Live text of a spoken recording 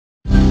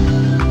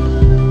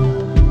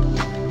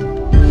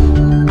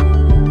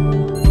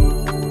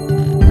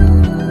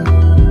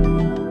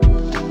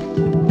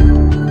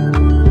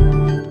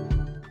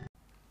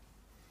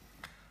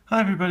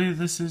everybody,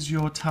 this is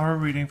your tarot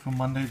reading for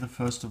Monday the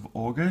 1st of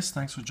August.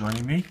 Thanks for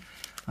joining me.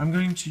 I'm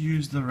going to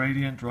use the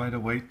Radiant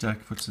Rider-Waite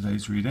deck for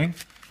today's reading.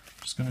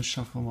 I'm just going to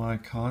shuffle my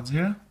cards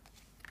here.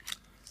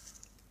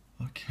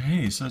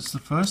 Okay, so it's the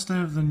first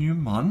day of the new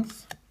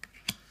month,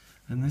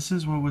 and this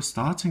is what we're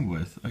starting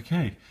with.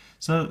 Okay,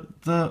 so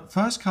the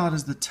first card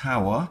is the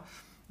Tower,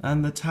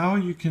 and the Tower,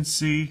 you can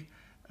see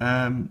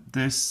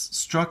this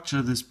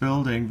structure, this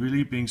building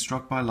really being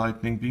struck by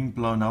lightning, being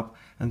blown up,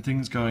 and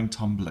things going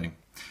tumbling.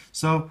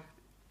 So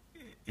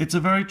it's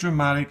a very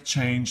dramatic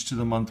change to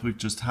the month we've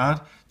just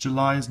had.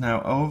 July is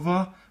now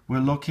over. We're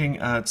looking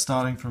at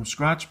starting from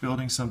scratch,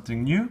 building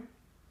something new,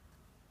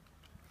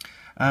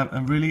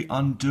 and really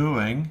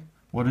undoing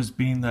what has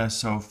been there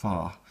so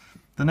far.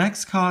 The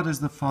next card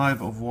is the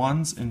Five of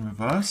Wands in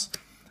reverse,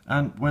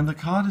 and when the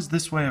card is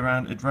this way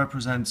around, it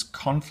represents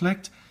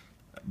conflict.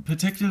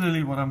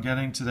 Particularly what I'm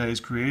getting today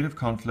is creative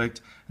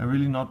conflict and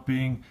really not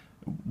being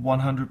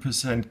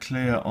 100%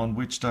 clear on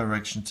which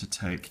direction to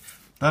take.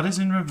 That is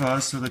in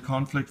reverse, so the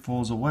conflict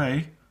falls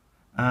away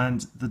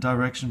and the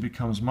direction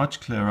becomes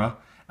much clearer,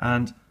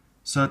 and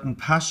certain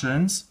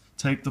passions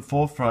take the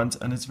forefront,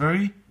 and it's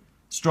very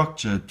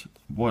structured,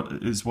 what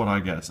I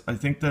get. I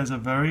think there's a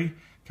very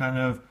kind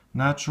of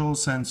natural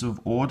sense of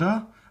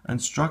order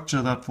and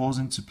structure that falls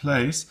into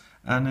place,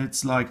 and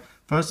it's like,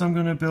 first I'm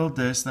going to build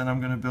this, then I'm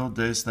going to build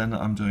this, then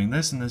I'm doing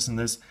this and this and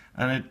this,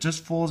 and it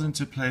just falls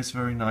into place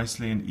very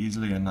nicely and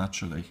easily and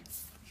naturally.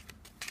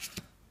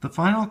 The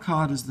final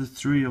card is the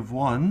Three of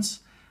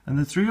Wands, and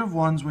the Three of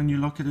Wands, when you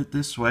look at it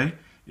this way,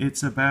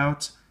 it's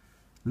about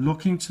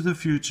looking to the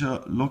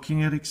future,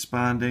 looking at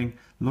expanding,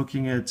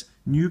 looking at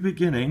new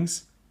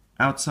beginnings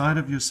outside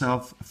of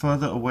yourself,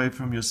 further away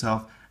from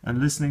yourself,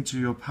 and listening to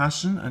your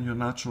passion and your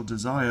natural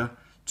desire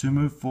to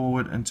move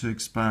forward and to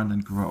expand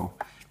and grow.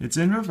 It's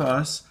in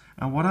reverse,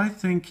 and what I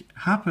think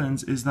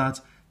happens is that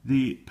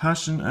the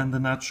passion and the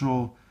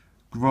natural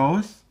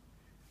growth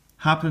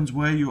happens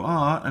where you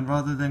are, and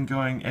rather than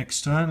going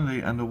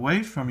externally and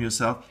away from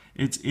yourself,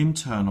 it's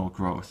internal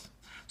growth.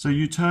 So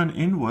you turn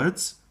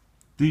inwards.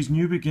 These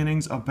new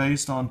beginnings are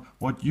based on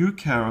what you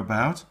care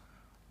about,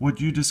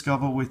 what you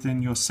discover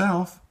within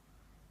yourself,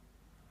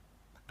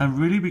 and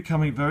really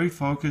becoming very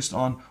focused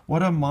on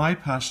what are my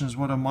passions,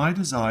 what are my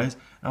desires,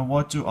 and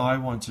what do I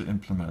want to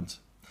implement.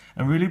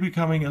 And really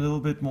becoming a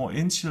little bit more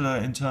insular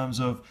in terms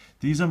of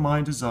these are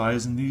my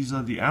desires and these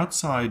are the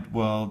outside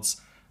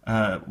world's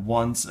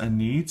wants and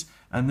needs,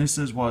 and this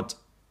is what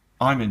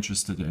I'm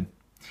interested in.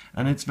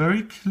 And it's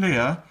very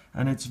clear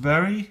and it's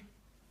very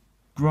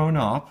grown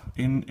up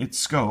in its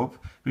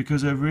scope,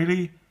 because it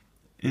really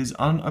is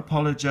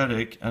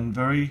unapologetic and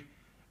very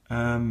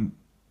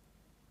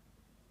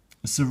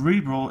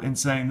cerebral in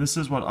saying this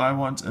is what I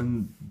want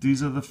and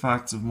these are the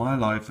facts of my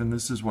life and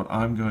this is what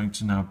I'm going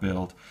to now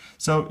build.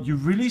 So you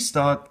really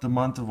start the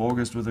month of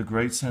August with a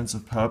great sense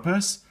of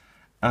purpose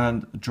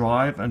and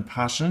drive and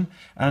passion,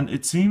 and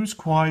it seems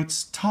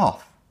quite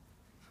tough.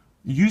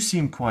 You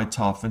seem quite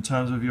tough in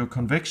terms of your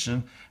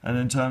conviction and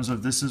in terms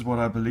of this is what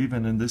I believe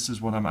in and this is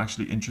what I'm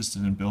actually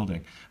interested in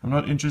building. I'm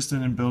not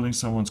interested in building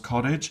someone's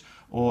cottage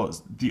or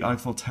the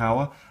Eiffel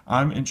Tower.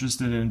 I'm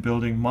interested in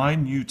building my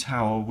new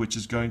tower, which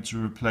is going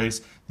to replace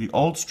the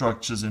old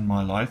structures in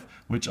my life,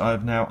 which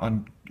I've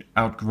now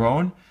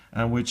outgrown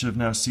and which have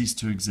now ceased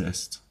to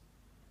exist.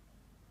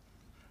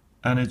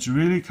 And it's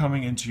really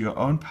coming into your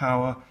own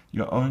power,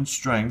 your own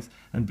strength,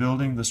 and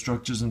building the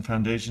structures and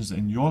foundations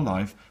in your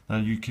life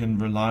that you can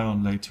rely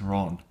on later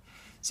on.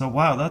 So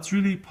wow, that's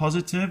really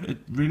positive. It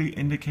really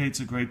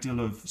indicates a great deal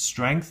of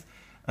strength,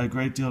 a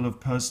great deal of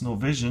personal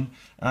vision,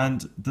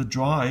 and the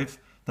drive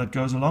that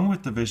goes along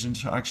with the vision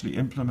to actually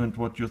implement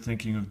what you're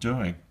thinking of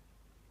doing.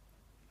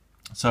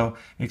 So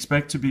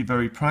expect to be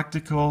very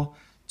practical,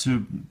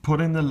 to put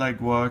in the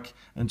legwork,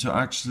 and to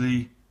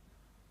actually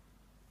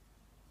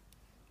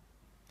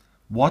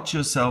watch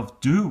yourself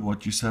do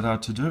what you set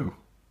out to do.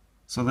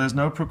 So there's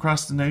no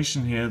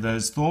procrastination here.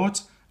 There's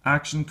thought,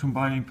 action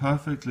combining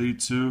perfectly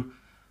to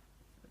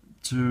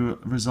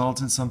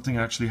result in something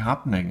actually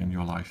happening in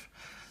your life.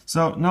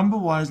 So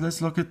number-wise,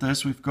 let's look at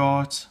this. We've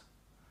got,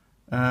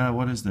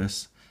 what is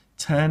this?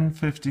 10,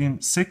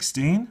 15,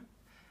 16,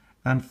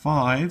 and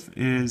 5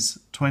 is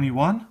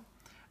 21,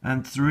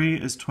 and 3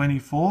 is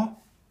 24,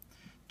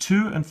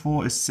 2 and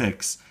 4 is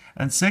 6,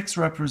 and 6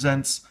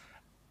 represents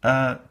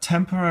a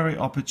temporary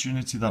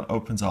opportunity that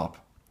opens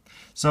up.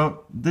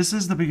 So this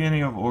is the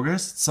beginning of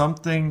August.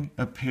 Something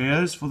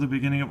appears for the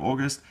beginning of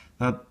August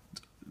that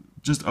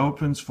just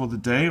opens for the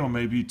day or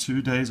maybe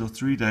 2 days or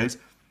 3 days,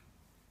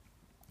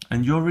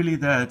 and you're really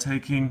there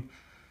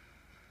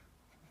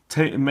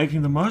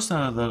making the most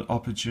out of that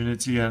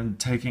opportunity and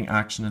taking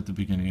action at the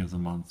beginning of the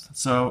month.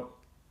 So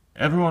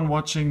everyone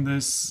watching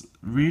this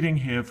reading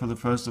here for the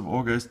 1st of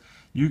August,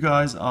 you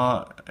guys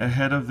are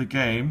ahead of the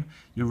game.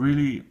 You're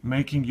really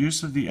making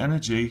use of the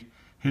energy,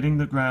 hitting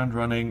the ground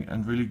running,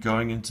 and really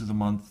going into the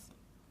month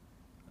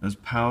as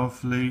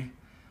powerfully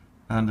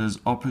and as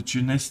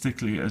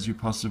opportunistically as you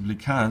possibly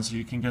can, so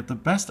you can get the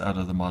best out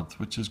of the month,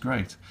 which is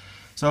great.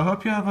 So I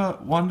hope you have a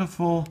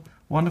wonderful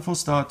wonderful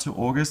start to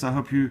August. I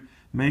hope you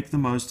make the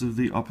most of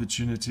the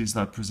opportunities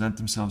that present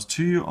themselves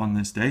to you on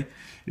this day.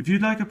 If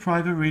you'd like a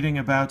private reading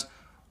about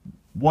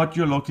what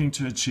you're looking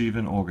to achieve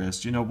in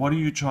August, what are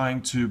you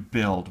trying to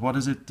build? What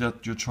is it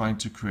that you're trying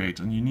to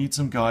create? And you need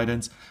some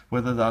guidance,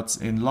 whether that's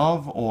in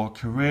love or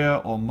career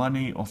or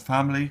money or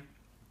family,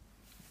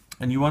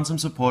 and you want some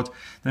support,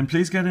 then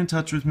please get in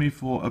touch with me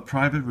for a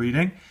private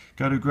reading.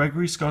 Go to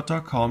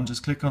gregoryscott.com,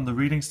 just click on the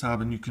readings tab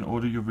and you can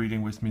order your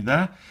reading with me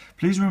there.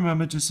 Please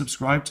remember to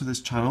subscribe to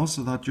this channel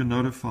so that you're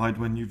notified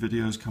when new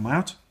videos come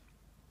out.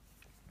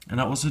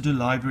 And I also do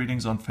live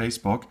readings on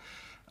Facebook.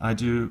 I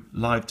do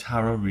live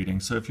tarot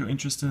readings. So if you're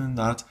interested in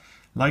that,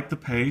 like the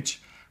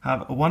page.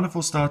 Have a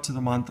wonderful start to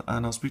the month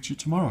and I'll speak to you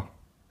tomorrow.